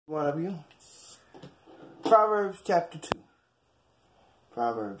One of you. Proverbs chapter 2.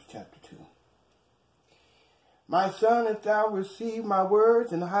 Proverbs chapter 2. My son, if thou receive my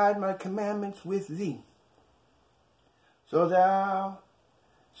words and hide my commandments with thee, so that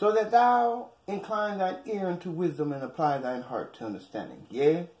thou incline thine ear unto wisdom and apply thine heart to understanding.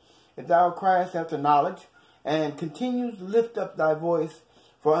 Yea, if thou criest after knowledge and continues to lift up thy voice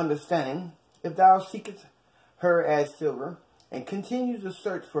for understanding, if thou seekest her as silver and continues to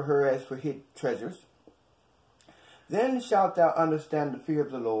search for her as for hid treasures, then shalt thou understand the fear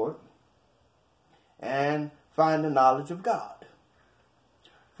of the Lord and find the knowledge of God.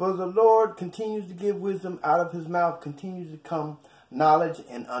 For the Lord continues to give wisdom, out of his mouth continues to come knowledge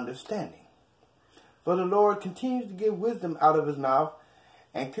and understanding. For the Lord continues to give wisdom out of his mouth,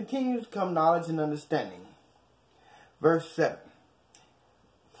 and continues to come knowledge and understanding. Verse 7.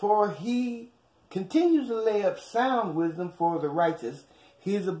 For he continues to lay up sound wisdom for the righteous.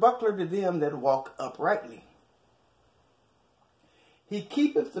 He is a buckler to them that walk uprightly. He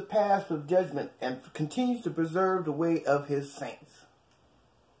keepeth the paths of judgment, and continues to preserve the way of his saints.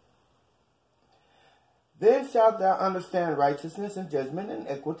 Then shalt thou understand righteousness and judgment and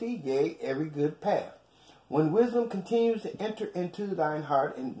equity, yea, every good path. When wisdom continues to enter into thine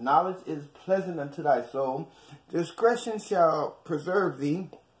heart, and knowledge is pleasant unto thy soul, discretion shall preserve thee,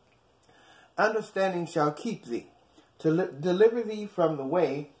 understanding shall keep thee, to deliver thee from the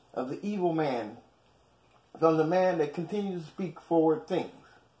way of the evil man, from the man that continues to speak forward things,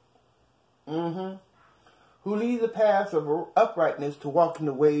 who lead the paths of uprightness to walk in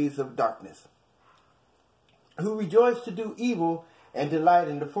the ways of darkness, who rejoice to do evil and delight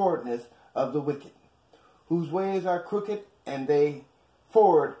in the forwardness of the wicked, whose ways are crooked and they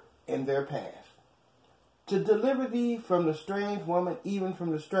forward in their paths, to deliver thee from the strange woman, even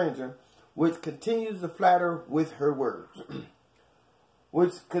from the stranger, which continues to flatter with her words,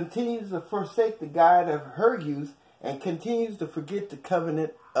 which continues to forsake the guide of her youth, and continues to forget the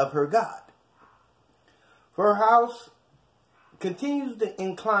covenant of her God. For her house continues to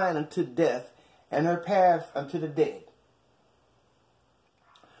incline unto death, and her paths unto the dead.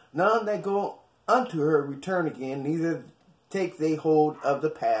 None that go unto her return again, neither take they hold of the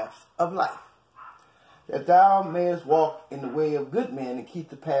paths of life, that thou mayest walk in the way of good men, and keep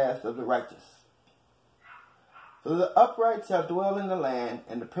the paths of the righteous. For the upright shall dwell in the land,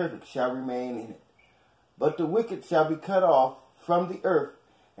 and the perfect shall remain in it. But the wicked shall be cut off from the earth,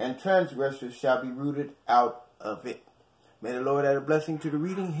 and transgressors shall be rooted out of it. May the Lord add a blessing to the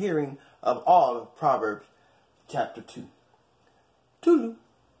reading, hearing of all of Proverbs chapter 2. Toodaloo.